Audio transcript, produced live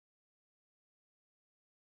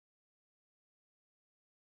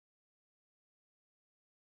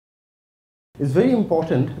it's very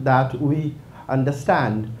important that we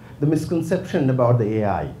understand the misconception about the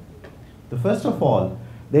AI. The first of all,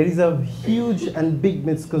 there is a huge and big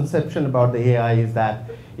misconception about the AI is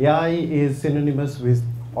that AI is synonymous with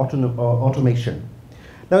automation.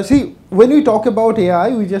 Now see, when we talk about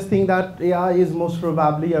AI, we just think that AI is most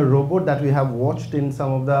probably a robot that we have watched in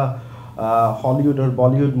some of the Hollywood or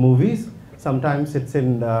Bollywood movies. Sometimes it's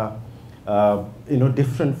in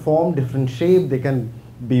different form, different shape. They can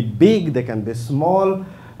be big, they can be small,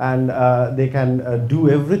 and they can do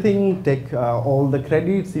everything, take all the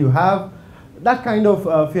credits you have. That kind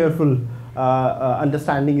of fearful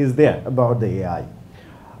understanding is there about the AI.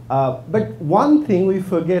 But one thing we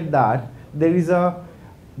forget, that there is a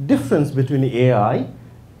difference between AI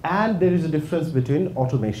and there is a difference between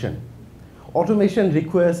automation. Automation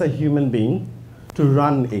requires a human being to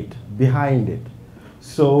run it, behind it.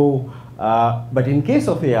 So, but in case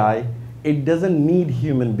of AI, it doesn't need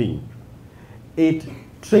human being. It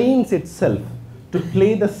trains itself to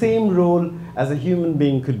play the same role as a human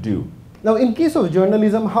being could do. Now, in case of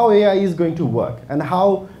journalism, how AI is going to work and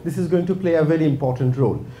how this is going to play a very important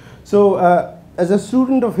role. So, as a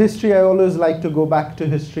student of history, I always like to go back to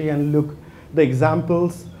history and look the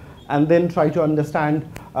examples and then try to understand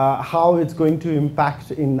how it's going to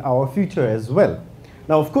impact in our future as well.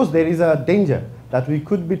 Now, of course, there is a danger that we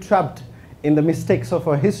could be trapped in the mistakes of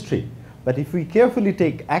our history. But if we carefully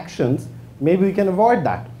take actions, maybe we can avoid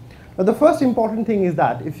that. Now, the first important thing is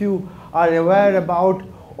that if you are aware about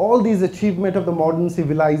all these achievements of the modern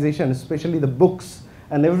civilization, especially the books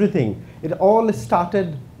and everything, it all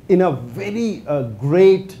started in a very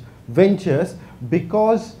great ventures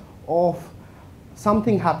because of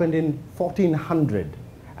something happened in 1400,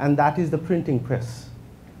 and that is the printing press.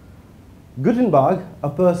 Gutenberg, a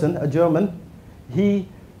person, a German, he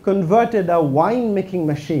converted a wine-making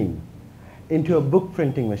machine into a book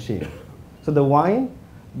printing machine. So the wine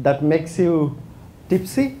that makes you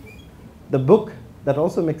tipsy, the book that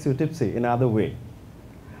also makes you tipsy in another way.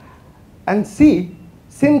 And see,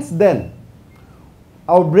 since then,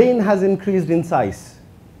 our brain has increased in size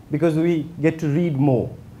because we get to read more.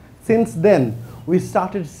 Since then, we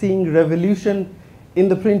started seeing revolution in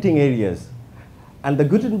the printing areas. And the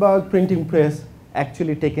Gutenberg printing press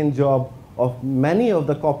actually taken job of many of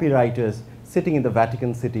the copywriters sitting in the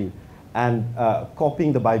Vatican City and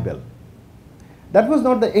copying the Bible. That was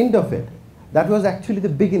not the end of it. That was actually the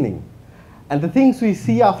beginning. And the things we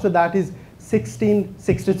see after that is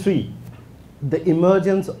 1663, the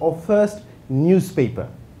emergence of first newspaper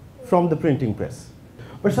from the printing press.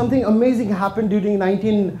 But something amazing happened during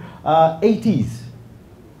 1980s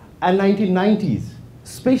and 1990s.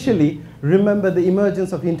 Especially, remember the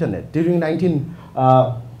emergence of internet. During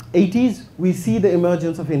 1980s, we see the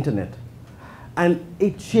emergence of internet. And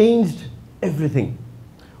it changed everything.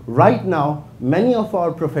 Right now, many of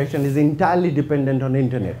our profession is entirely dependent on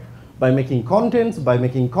internet. By making contents, by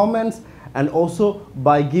making comments, and also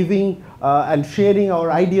by giving and sharing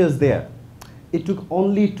our ideas there. It took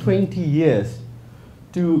only 20 years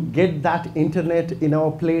to get that internet in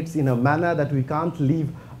our plates in a manner that we can't live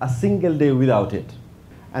a single day without it.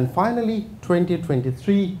 And finally,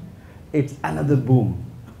 2023, it's another boom.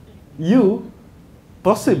 You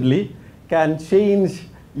possibly can change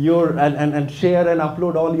your and share and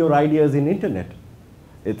upload all your ideas in internet.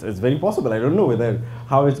 It's very possible. I don't know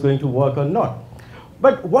how it's going to work or not.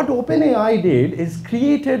 But what OpenAI did is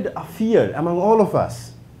created a fear among all of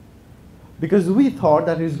us because we thought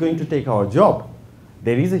that it's going to take our job.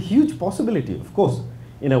 There is a huge possibility, of course,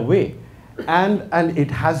 in a way. And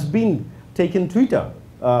it has been taken Twitter.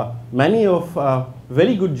 Many of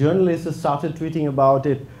very good journalists started tweeting about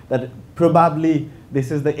it, that probably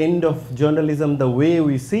this is the end of journalism the way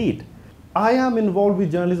we see it. I am involved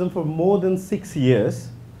with journalism for more than 6 years,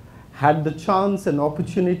 had the chance and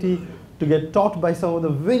opportunity to get taught by some of the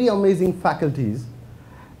very amazing faculties,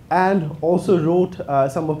 and also wrote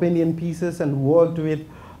some opinion pieces and worked with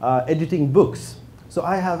editing books. So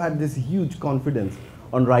I have had this huge confidence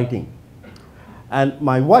on writing. And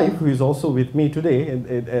my wife, who is also with me today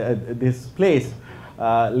at this place,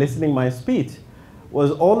 listening my speech,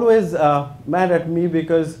 was always mad at me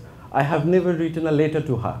because I have never written a letter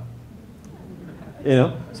to her. You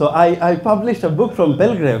know, so I published a book from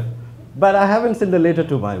Belgrave, but I haven't sent a letter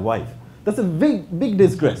to my wife. That's a big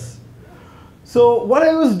disgrace. So what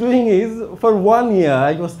I was doing is, for 1 year,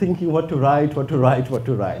 I was thinking what to write.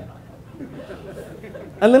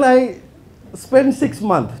 And then I spent 6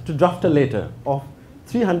 months to draft a letter of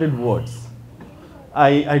 300 words.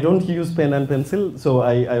 I don't use pen and pencil, so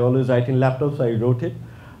I always write in laptop, so I wrote it.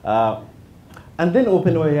 And then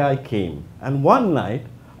OpenAI came. And one night,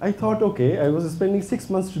 I thought, okay, I was spending 6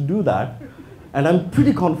 months to do that. And I'm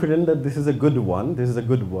pretty confident that this is a good one, this is a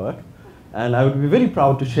good work, and I would be very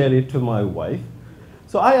proud to share it to my wife.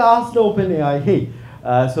 So I asked OpenAI, hey,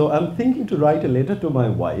 so I'm thinking to write a letter to my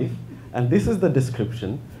wife, and this is the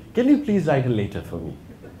description. Can you please write a letter for me?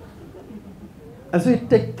 And so it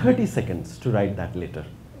took 30 seconds to write that letter.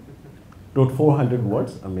 Wrote 400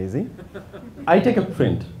 words, amazing. I take a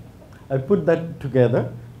print. I put that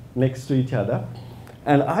together next to each other,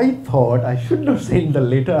 and I thought I should not send the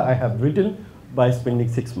letter I have written by spending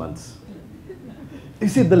 6 months. You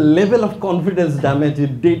see the level of confidence damage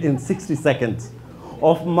it did in 60 seconds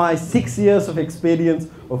of my 6 years of experience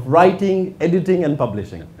of writing, editing, and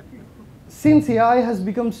publishing. Since AI has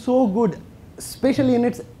become so good, especially in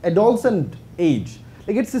its adolescent age,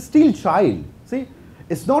 like it's a still child, see?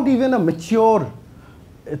 It's not even a mature,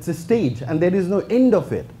 it's a stage, and there is no end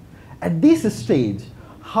of it. At this stage,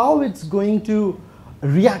 how it's going to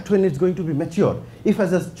react when it's going to be mature? If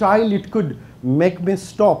as a child it could make me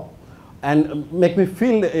stop and make me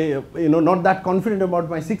feel not that confident about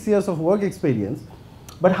my 6 years of work experience,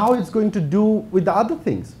 but how it's going to do with the other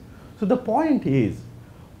things. So the point is,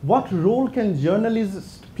 what role can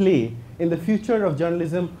journalists play in the future of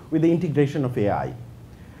journalism with the integration of AI?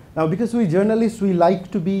 Now, because we journalists, we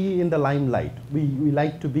like to be in the limelight. We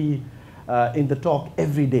like to be in the talk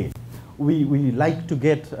every day. We like to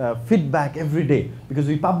get feedback every day because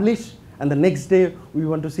we publish, and the next day we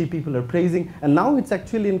want to see people are praising. And now it's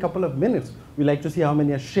actually in a couple of minutes. We like to see how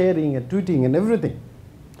many are sharing and tweeting and everything.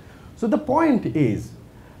 So the point is,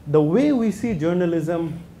 the way we see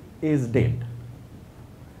journalism is dead.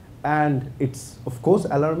 And it's, of course,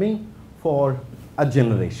 alarming for a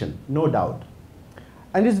generation, no doubt.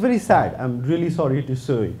 And it's very sad. I'm really sorry to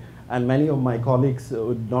say, and many of my colleagues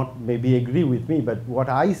would not maybe agree with me, but what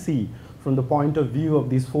I see from the point of view of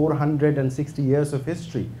these 460 years of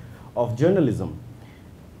history of journalism,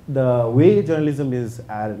 the way journalism is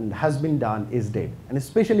and has been done is dead. And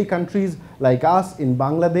especially countries like us in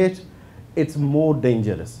Bangladesh, it's more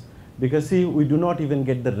dangerous. Because see, we do not even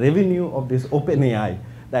get the revenue of this OpenAI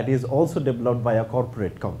that is also developed by our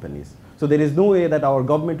corporate companies. So there is no way that our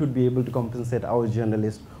government would be able to compensate our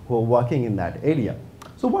journalists who are working in that area.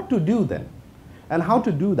 So what to do then? And how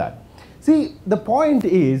to do that? See, the point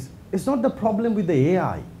is, it's not the problem with the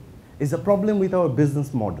AI. It's a problem with our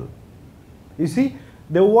business model. You see,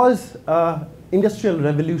 there was an industrial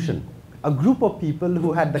revolution. A group of people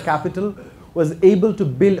who had the capital was able to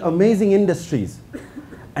build amazing industries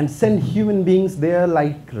and send human beings there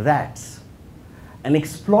like rats and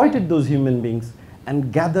exploited those human beings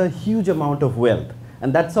and gather huge amount of wealth.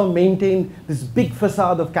 And that's how maintain this big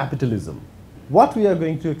facade of capitalism. What we are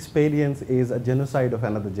going to experience is a genocide of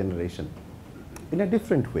another generation in a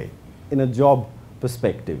different way, in a job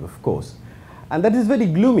perspective, of course. And that is very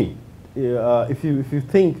gloomy if you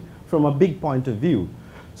think from a big point of view.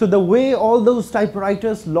 So the way all those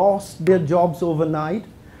typewriters lost their jobs overnight,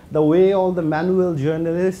 the way all the manual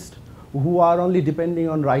journalists who are only depending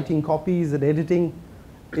on writing copies and editing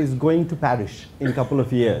is going to perish in a couple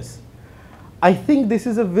of years. I think this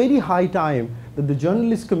is a very high time that the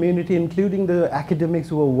journalist community, including the academics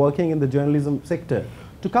who are working in the journalism sector,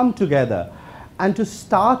 to come together and to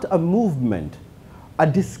start a movement, a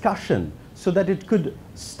discussion, so that it could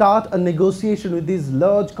start a negotiation with these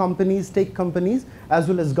large companies, tech companies, as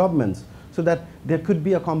well as governments, so that there could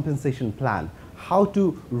be a compensation plan. How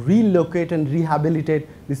to relocate and rehabilitate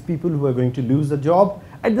these people who are going to lose a job.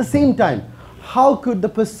 At the same time, how could the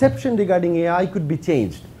perception regarding AI could be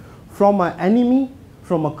changed from an enemy,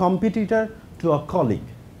 from a competitor to a colleague?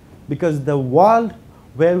 Because the world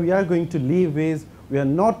where we are going to live is, we are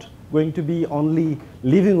not going to be only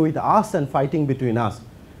living with us and fighting between us.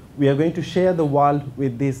 We are going to share the world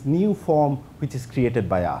with this new form which is created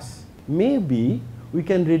by us. Maybe we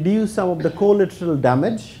can reduce some of the collateral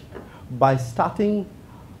damage by starting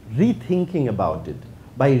rethinking about it,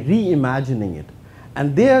 by reimagining it.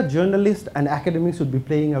 And there, journalists and academics would be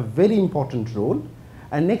playing a very important role.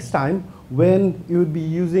 And next time, when you would be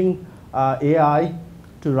using AI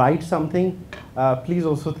to write something, please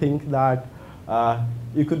also think that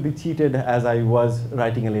you could be cheated as I was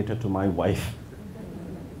writing a letter to my wife.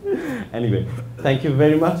 Anyway, thank you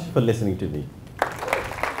very much for listening to me.